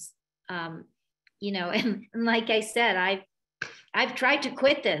times. You know, and like I said, I've tried to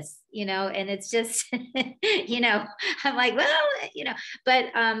quit this, you know, and it's just, you know, I'm like, well, you know, but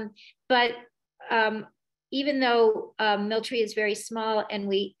even though Milltree is very small, and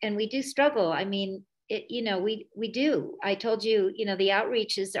we do struggle. I mean, you know, we do. I told you, you know, the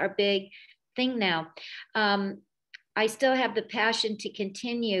outreach is our big thing now. I still have the passion to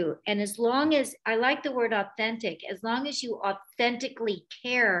continue. And as long as, I like the word authentic, as long as you authentically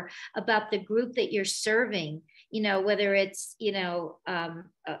care about the group that you're serving, you know, whether it's, you know,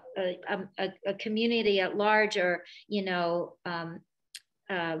 a community at large, or, you know,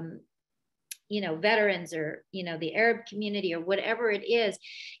 veterans, or, you know, the Arab community, or whatever it is,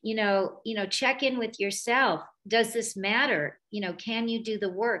 you know, check in with yourself. Does this matter? You know, can you do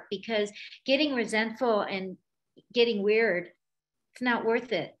the work? Because getting resentful and getting weird, it's not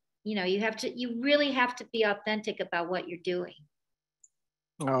worth it. You know, you really have to be authentic about what you're doing.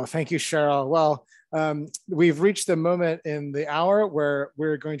 Oh, thank you, Cheryl. Well, we've reached the moment in the hour where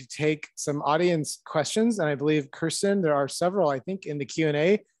we're going to take some audience questions. And I believe, Kirsten, there are several, I think, in the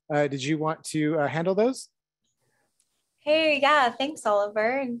Q&A. Did you want to handle those? Hey, yeah, thanks,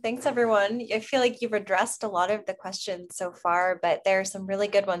 Oliver. And thanks, everyone. I feel like you've addressed a lot of the questions so far, but there are some really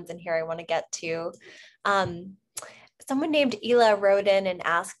good ones in here I want to get to. Someone named Ela wrote in and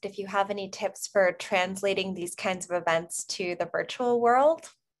asked if you have any tips for translating these kinds of events to the virtual world.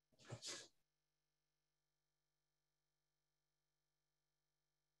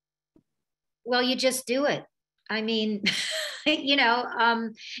 Well, you just do it. I mean, you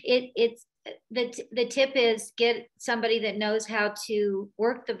know, it's the tip is get somebody that knows how to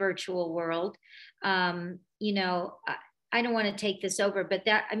work the virtual world. You know, I don't want to take this over, but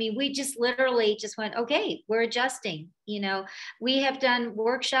that, I mean, we just literally just went, okay, we're adjusting. You know, we have done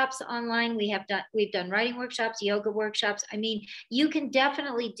workshops online. We've done writing workshops, yoga workshops. I mean, you can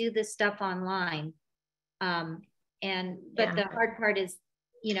definitely do this stuff online. But the hard part is,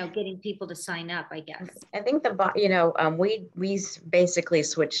 you know, getting people to sign up, I guess. I think you know, we basically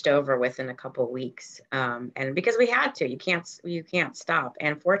switched over within a couple of weeks, and because we had to, you can't stop.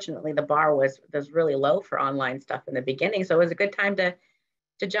 And fortunately, the bar was really low for online stuff in the beginning, so it was a good time to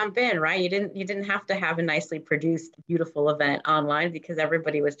jump in, right? You didn't have to have a nicely produced, beautiful event online, because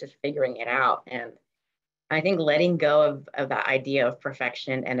everybody was just figuring it out. And I think letting go of that idea of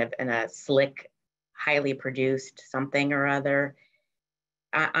perfection and a slick, highly produced something or other.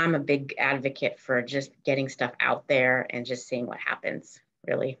 I'm a big advocate for just getting stuff out there and just seeing what happens,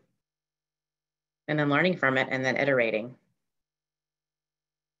 really. And then learning from it and then iterating.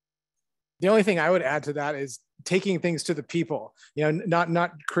 The only thing I would add to that is taking things to the people, you know,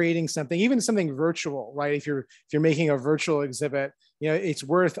 not creating something, even something virtual, right? If you're making a virtual exhibit, you know, it's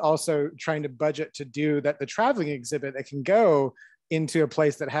worth also trying to budget to do that, the traveling exhibit that can go into a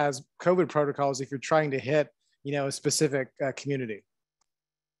place that has COVID protocols if you're trying to hit, you know, a specific community.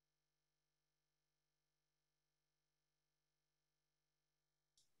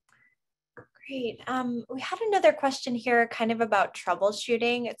 Great. We had another question here kind of about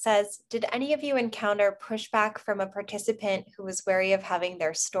troubleshooting. It says, did any of you encounter pushback from a participant who was wary of having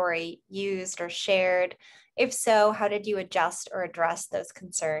their story used or shared? If so, how did you adjust or address those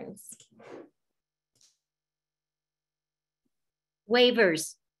concerns?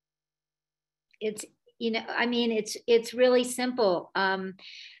 Waivers. It's, you know, I mean, it's really simple.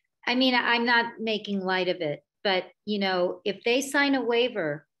 I mean, I'm not making light of it, but, you know, if they sign a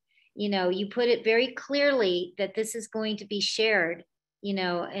waiver, you know, you put it very clearly that this is going to be shared.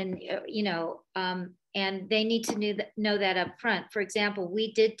 and they need to know that up front. For example,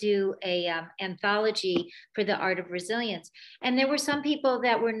 we did do a anthology for the Art of Resilience, and there were some people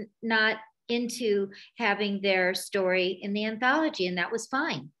that were not into having their story in the anthology, and that was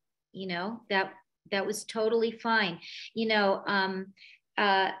fine. That was totally fine.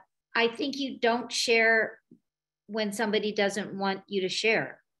 I think you don't share when somebody doesn't want you to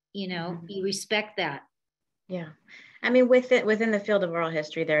share. You respect that. Yeah. I mean, within the field of oral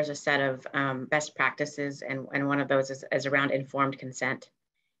history, there's a set of best practices, and one of those is around informed consent.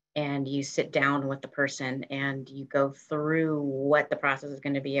 And you sit down with the person and you go through what the process is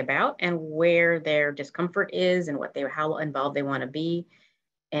going to be about and where their discomfort is and how involved they want to be,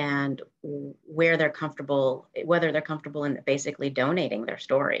 and whether they're comfortable in basically donating their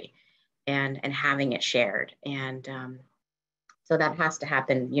story and having it shared. And so that has to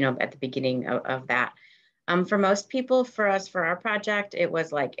happen, at the beginning of that. For most people, for our project, it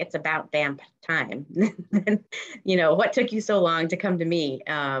was like, it's about damn time. What took you so long to come to me?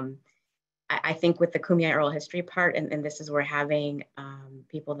 I think with the Kumeyaay oral history part, and this is where having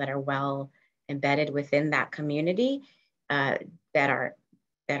people that are well embedded within that community that are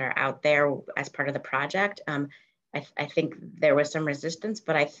out there as part of the project, I think there was some resistance,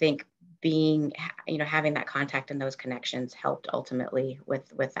 but I think having that contact and those connections helped ultimately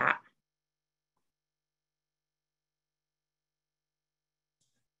with that.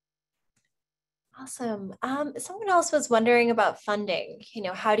 Awesome. Someone else was wondering about funding.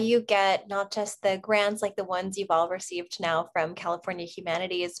 How do you get not just the grants like the ones you've all received now from California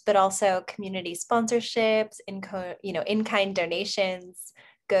Humanities, but also community sponsorships, in-kind donations,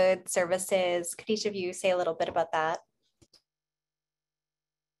 goods, services? Could each of you say a little bit about that?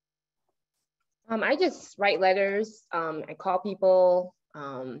 I just write letters. I call people.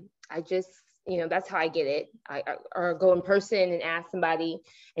 I just, that's how I get it. Or go in person and ask somebody,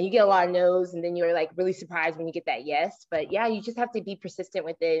 and you get a lot of no's, and then you're like really surprised when you get that yes. But yeah, you just have to be persistent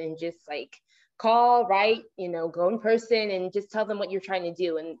with it and just like call, write, go in person and just tell them what you're trying to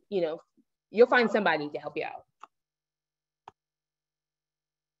do, and you'll find somebody to help you out.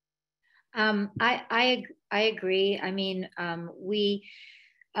 I agree. I mean,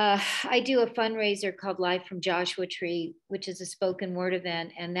 I do a fundraiser called Live from Joshua Tree, which is a spoken word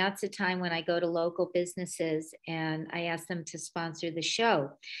event. And that's a time when I go to local businesses and I ask them to sponsor the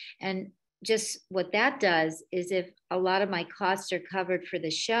show. And just what that does is, if a lot of my costs are covered for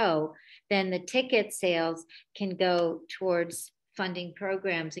the show, then the ticket sales can go towards funding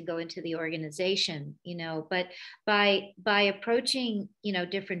programs and go into the organization, but by approaching,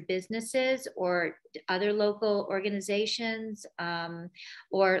 different businesses or other local organizations,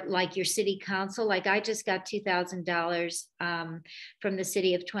 or like your city council, like I just got $2,000 from the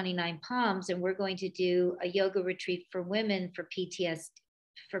city of 29 Palms, and we're going to do a yoga retreat for women for PTSD,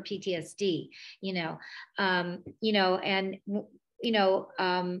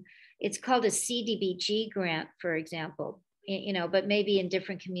 it's called a CDBG grant, for example. But maybe in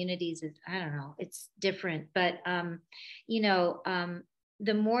different communities, I don't know, it's different. But,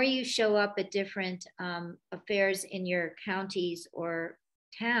 the more you show up at different affairs in your counties or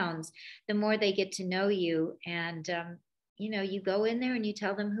towns, the more they get to know you. And, you go in there and you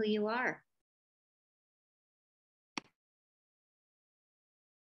tell them who you are.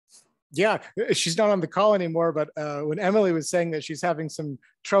 Yeah, she's not on the call anymore, but when Emily was saying that she's having some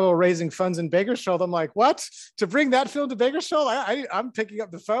trouble raising funds in Bakersfield, I'm like, what? To bring that film to Bakersfield? I'm picking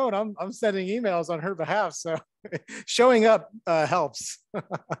up the phone. I'm sending emails on her behalf. So showing up helps.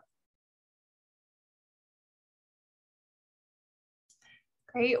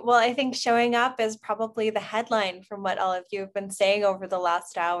 Great. Well, I think showing up is probably the headline from what all of you have been saying over the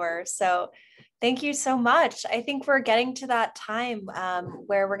last hour. So thank you so much. I think we're getting to that time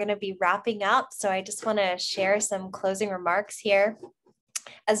where we're going to be wrapping up. So I just want to share some closing remarks here.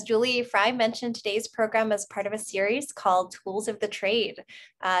 As Julie Fry mentioned, today's program is part of a series called Tools of the Trade.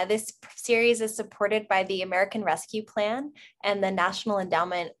 This series is supported by the American Rescue Plan and the National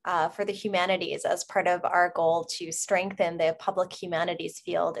Endowment for the Humanities as part of our goal to strengthen the public humanities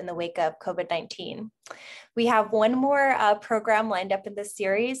field in the wake of COVID-19. We have one more program lined up in this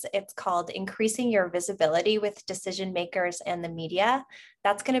series. It's called Increasing Your Visibility with Decision Makers and the Media.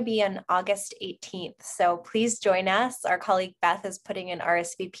 That's going to be on August 18th. So please join us. Our colleague Beth is putting an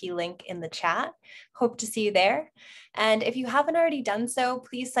RSVP link in the chat. Hope to see you there. And if you haven't already done so,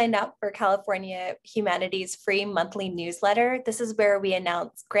 please sign up for California Humanities' free monthly newsletter. This is where we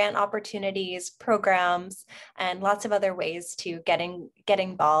announce grant opportunities, programs, and lots of other ways to get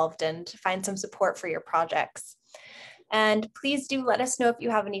involved and find some support for your projects. And please do let us know if you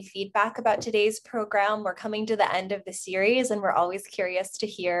have any feedback about today's program. We're coming to the end of the series, and we're always curious to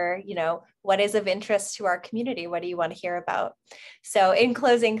hear, what is of interest to our community? What do you want to hear about? So in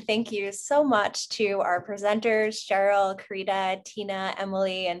closing, thank you so much to our presenters, Cheryl, Curita, Tina,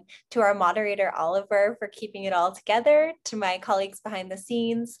 Emily, and to our moderator, Oliver, for keeping it all together, to my colleagues behind the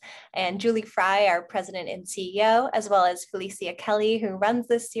scenes, and Julie Fry, our president and CEO, as well as Felicia Kelly, who runs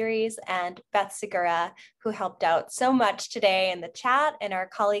this series, and Beth Segura, who helped out so much today in the chat, and our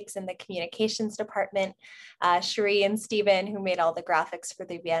colleagues in the communications department, Cherie and Stephen, who made all the graphics for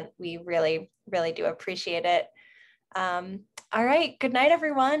the event. We really, really do appreciate it. All right, good night,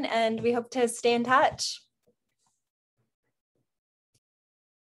 everyone, and we hope to stay in touch.